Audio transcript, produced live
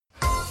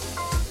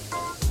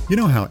You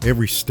know how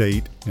every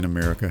state in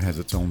America has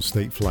its own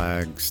state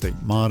flag, state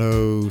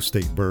motto,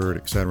 state bird,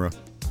 etc.?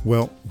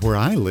 Well, where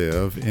I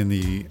live in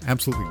the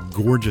absolutely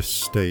gorgeous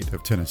state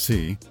of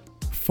Tennessee,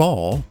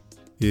 fall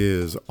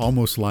is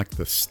almost like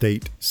the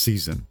state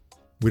season.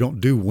 We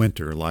don't do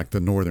winter like the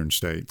northern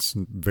states,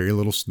 very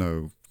little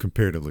snow,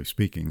 comparatively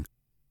speaking.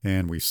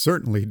 And we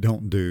certainly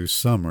don't do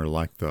summer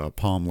like the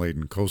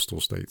palm-laden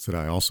coastal states that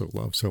I also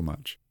love so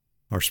much.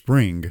 Our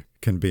spring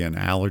can be an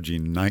allergy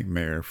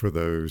nightmare for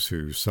those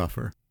who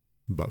suffer.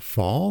 But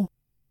fall?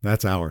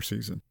 That's our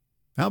season.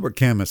 Albert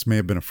Camus may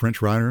have been a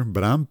French writer,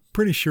 but I'm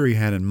pretty sure he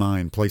had in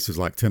mind places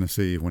like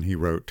Tennessee when he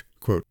wrote,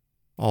 quote,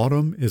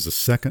 "Autumn is a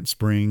second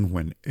spring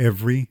when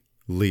every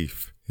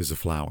leaf is a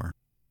flower.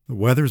 The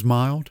weather's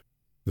mild,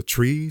 the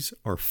trees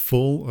are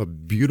full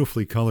of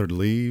beautifully colored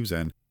leaves,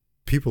 and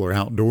people are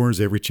outdoors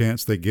every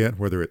chance they get,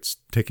 whether it's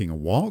taking a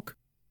walk,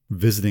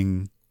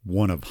 visiting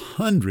one of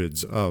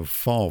hundreds of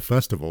fall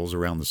festivals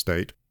around the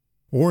state,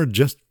 or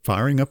just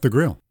firing up the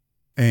grill.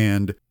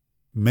 And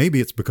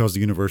maybe it's because the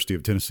University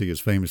of Tennessee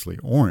is famously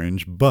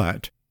orange,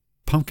 but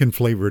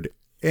pumpkin-flavored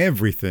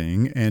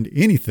everything and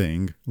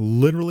anything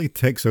literally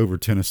takes over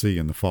Tennessee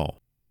in the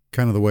fall.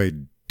 Kind of the way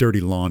dirty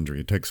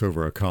laundry takes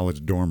over a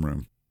college dorm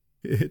room.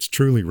 It's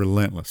truly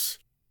relentless.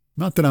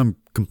 Not that I'm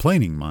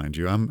complaining, mind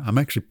you. I'm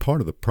actually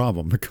part of the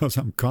problem because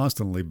I'm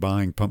constantly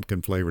buying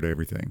pumpkin-flavored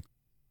everything.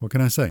 What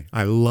can I say?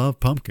 I love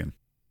pumpkin.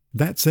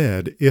 That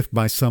said, if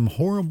by some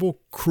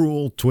horrible,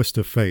 cruel twist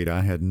of fate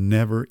I had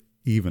never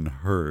even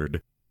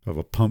heard of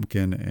a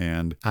pumpkin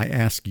and I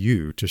ask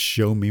you to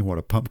show me what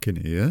a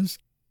pumpkin is,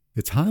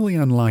 it's highly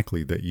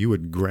unlikely that you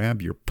would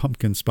grab your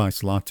pumpkin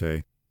spice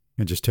latte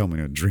and just tell me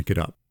to drink it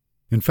up.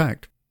 In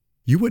fact,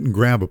 you wouldn't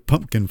grab a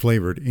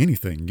pumpkin-flavored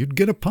anything. You'd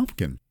get a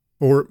pumpkin.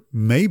 Or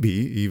maybe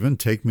even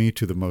take me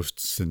to the most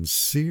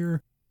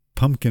sincere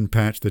pumpkin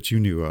patch that you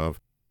knew of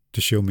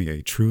to show me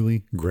a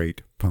truly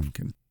great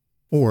pumpkin.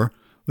 Or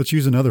let's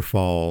use another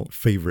fall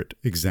favorite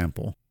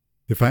example.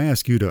 If I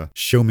ask you to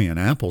show me an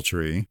apple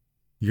tree,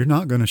 you're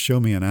not going to show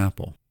me an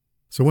apple.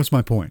 So what's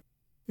my point?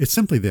 It's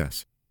simply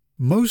this.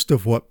 Most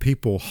of what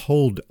people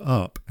hold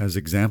up as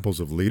examples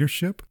of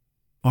leadership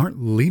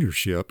aren't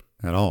leadership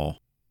at all.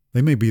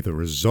 They may be the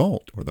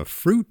result or the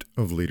fruit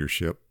of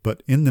leadership,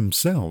 but in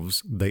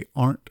themselves, they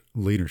aren't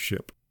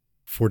leadership.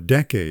 For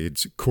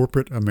decades,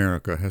 corporate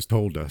America has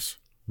told us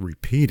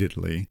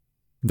repeatedly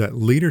that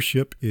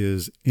leadership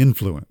is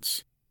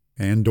influence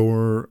and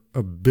or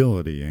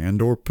ability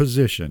and or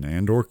position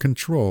and or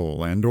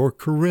control and or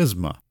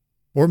charisma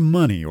or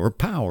money or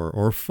power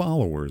or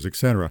followers,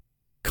 etc.,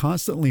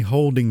 constantly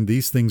holding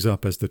these things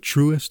up as the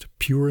truest,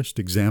 purest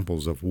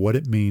examples of what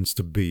it means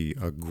to be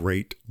a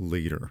great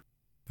leader.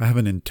 I have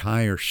an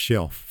entire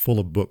shelf full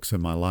of books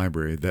in my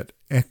library that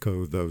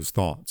echo those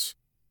thoughts,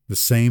 the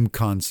same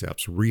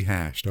concepts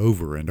rehashed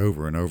over and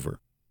over and over.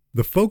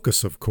 The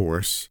focus, of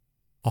course,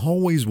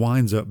 always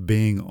winds up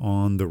being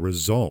on the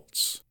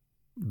results,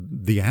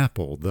 the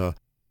apple, the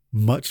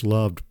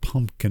much-loved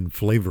pumpkin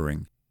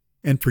flavoring.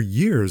 And for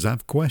years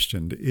I've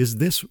questioned, is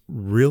this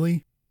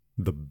really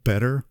the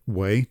better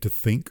way to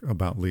think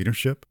about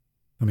leadership?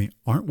 I mean,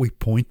 aren't we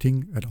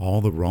pointing at all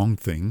the wrong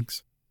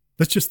things?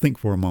 Let's just think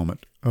for a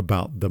moment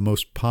about the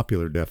most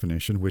popular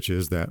definition, which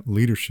is that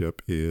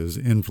leadership is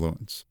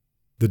influence.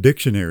 The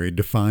dictionary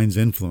defines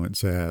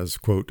influence as,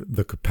 quote,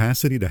 the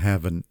capacity to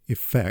have an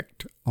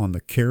effect on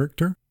the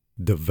character,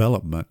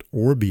 development,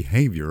 or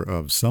behavior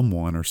of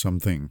someone or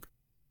something.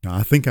 Now,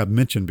 I think I've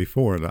mentioned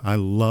before that I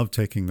love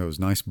taking those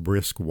nice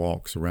brisk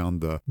walks around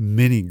the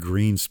many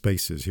green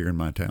spaces here in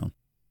my town.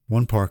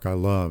 One park I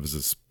love is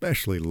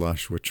especially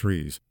lush with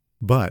trees,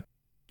 but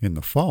in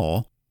the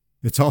fall,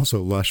 it's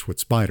also lush with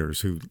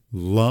spiders who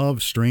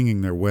love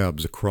stringing their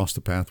webs across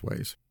the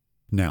pathways.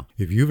 Now,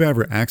 if you've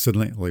ever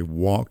accidentally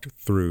walked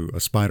through a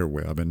spider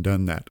web and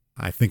done that,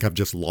 I think I've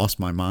just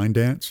lost my mind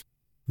dance,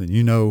 then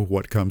you know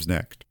what comes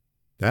next.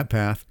 That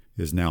path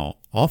is now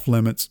off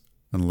limits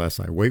unless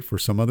I wait for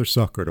some other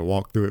sucker to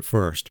walk through it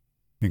first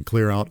and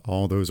clear out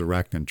all those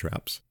arachnid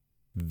traps.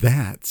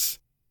 That's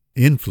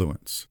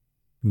influence.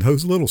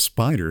 Those little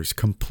spiders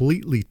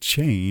completely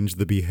change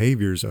the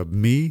behaviors of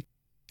me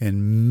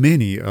and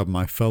many of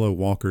my fellow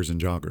walkers and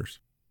joggers.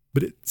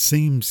 But it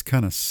seems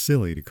kind of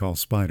silly to call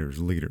spiders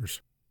leaders,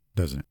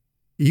 doesn't it?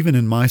 Even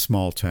in my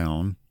small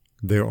town,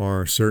 there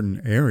are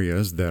certain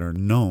areas that are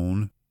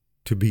known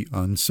to be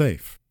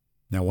unsafe.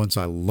 Now, once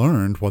I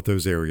learned what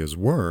those areas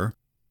were,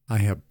 I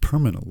have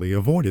permanently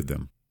avoided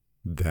them.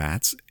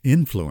 That's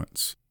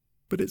influence.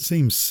 But it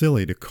seems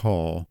silly to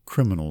call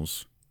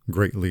criminals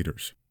great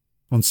leaders.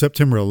 On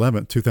September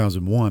 11,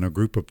 2001, a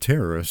group of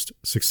terrorists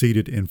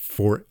succeeded in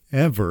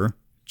forever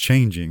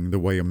changing the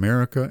way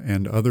America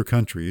and other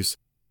countries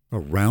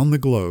around the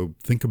globe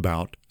think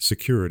about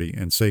security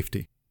and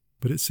safety.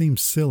 But it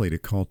seems silly to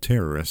call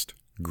terrorists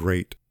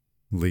great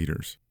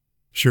leaders.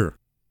 Sure,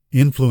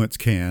 influence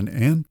can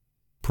and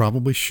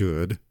probably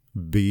should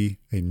be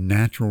a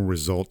natural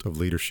result of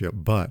leadership,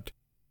 but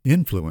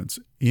influence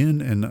in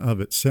and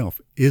of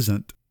itself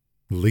isn't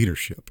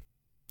leadership.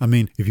 I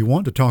mean, if you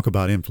want to talk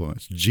about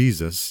influence,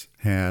 Jesus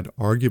had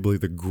arguably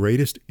the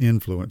greatest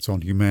influence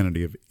on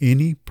humanity of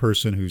any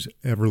person who's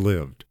ever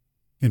lived.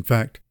 In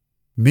fact,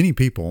 many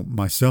people,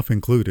 myself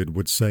included,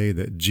 would say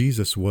that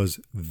Jesus was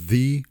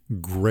the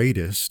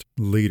greatest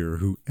leader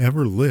who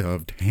ever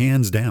lived,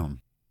 hands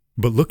down.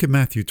 But look at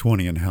Matthew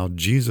 20 and how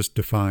Jesus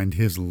defined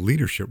his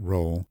leadership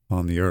role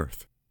on the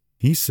earth.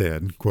 He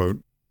said,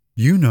 quote,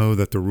 "You know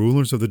that the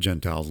rulers of the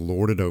Gentiles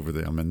lord it over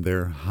them, and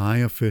their high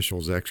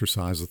officials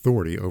exercise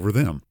authority over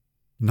them.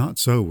 Not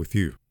so with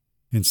you.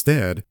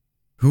 Instead,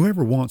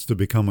 whoever wants to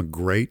become a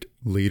great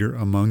leader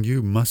among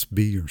you must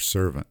be your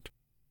servant.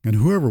 And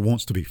whoever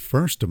wants to be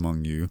first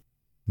among you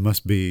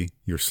must be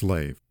your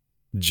slave,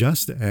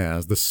 just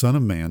as the Son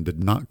of Man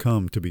did not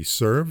come to be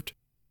served,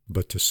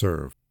 but to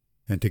serve,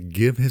 and to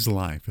give his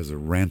life as a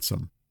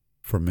ransom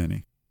for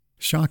many."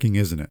 Shocking,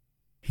 isn't it?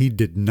 He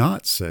did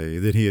not say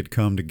that he had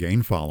come to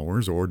gain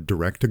followers or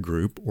direct a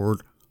group or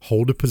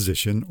hold a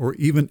position or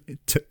even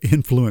to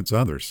influence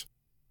others.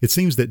 It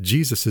seems that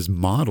Jesus'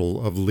 model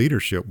of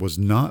leadership was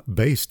not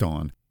based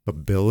on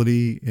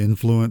ability,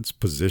 influence,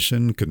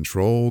 position,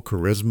 control,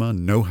 charisma,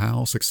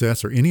 know-how,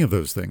 success, or any of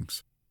those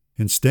things.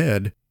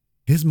 Instead,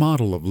 his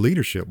model of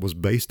leadership was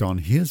based on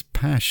his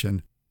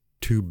passion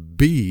to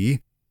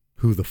be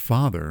who the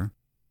Father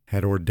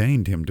had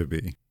ordained him to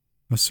be,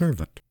 a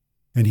servant.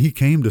 And he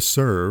came to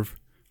serve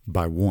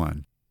by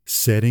 1,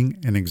 setting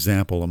an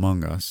example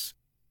among us,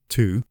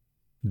 2,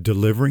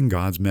 delivering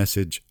God's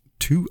message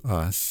to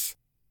us,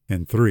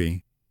 and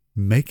 3,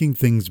 making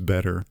things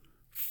better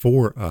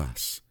for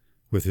us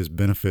with his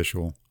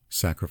beneficial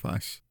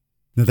sacrifice.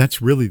 Now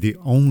that's really the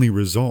only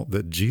result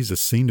that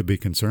Jesus seemed to be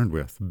concerned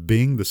with,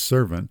 being the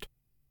servant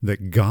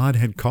that God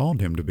had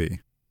called him to be.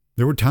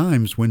 There were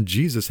times when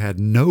Jesus had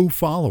no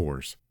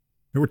followers.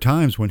 There were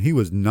times when he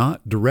was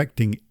not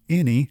directing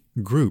any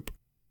group.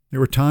 There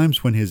were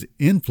times when his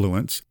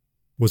influence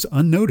was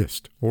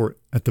unnoticed, or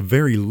at the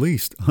very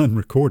least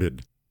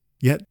unrecorded.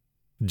 Yet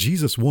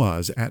Jesus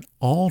was, at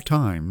all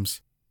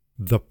times,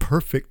 the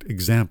perfect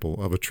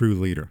example of a true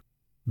leader,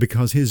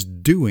 because his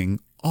doing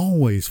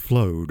always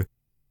flowed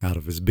out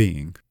of his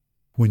being.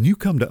 When you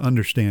come to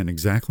understand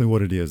exactly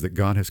what it is that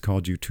God has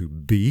called you to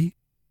be,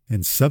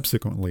 and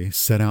subsequently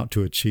set out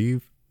to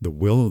achieve the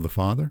will of the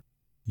Father,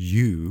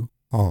 you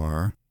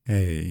are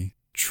a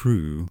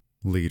true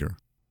leader.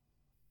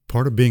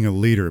 Part of being a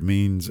leader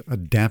means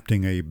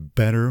adapting a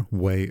better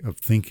way of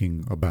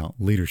thinking about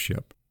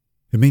leadership.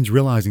 It means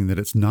realizing that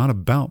it's not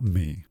about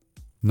me,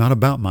 not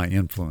about my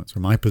influence or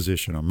my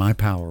position or my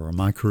power or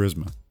my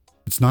charisma.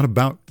 It's not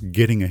about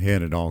getting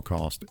ahead at all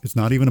costs. It's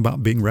not even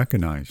about being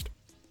recognized.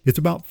 It's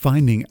about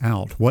finding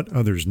out what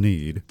others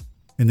need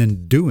and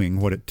then doing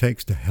what it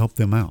takes to help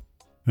them out.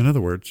 In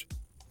other words,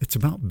 it's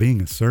about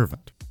being a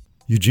servant.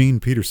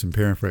 Eugene Peterson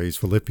paraphrased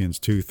Philippians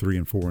 2, 3,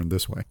 and 4 in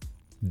this way: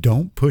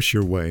 "Don't push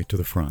your way to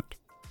the front.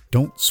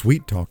 Don't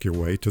sweet-talk your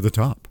way to the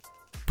top.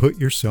 Put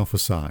yourself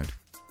aside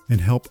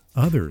and help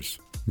others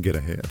get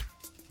ahead.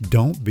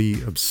 Don't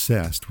be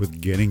obsessed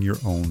with getting your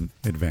own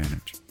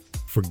advantage.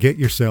 Forget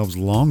yourselves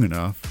long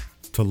enough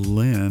to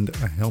lend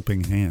a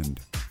helping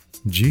hand."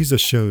 Jesus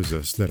shows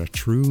us that a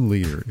true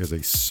leader is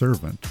a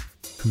servant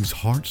whose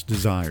heart's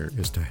desire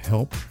is to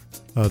help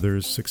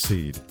others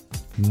succeed,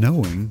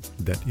 knowing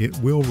that it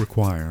will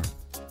require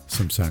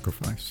some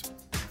sacrifice.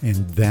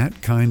 And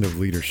that kind of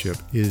leadership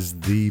is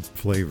the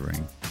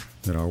flavoring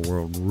that our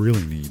world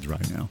really needs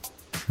right now.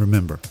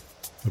 Remember,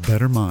 a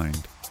better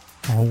mind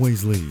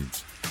always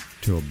leads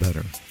to a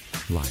better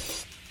life.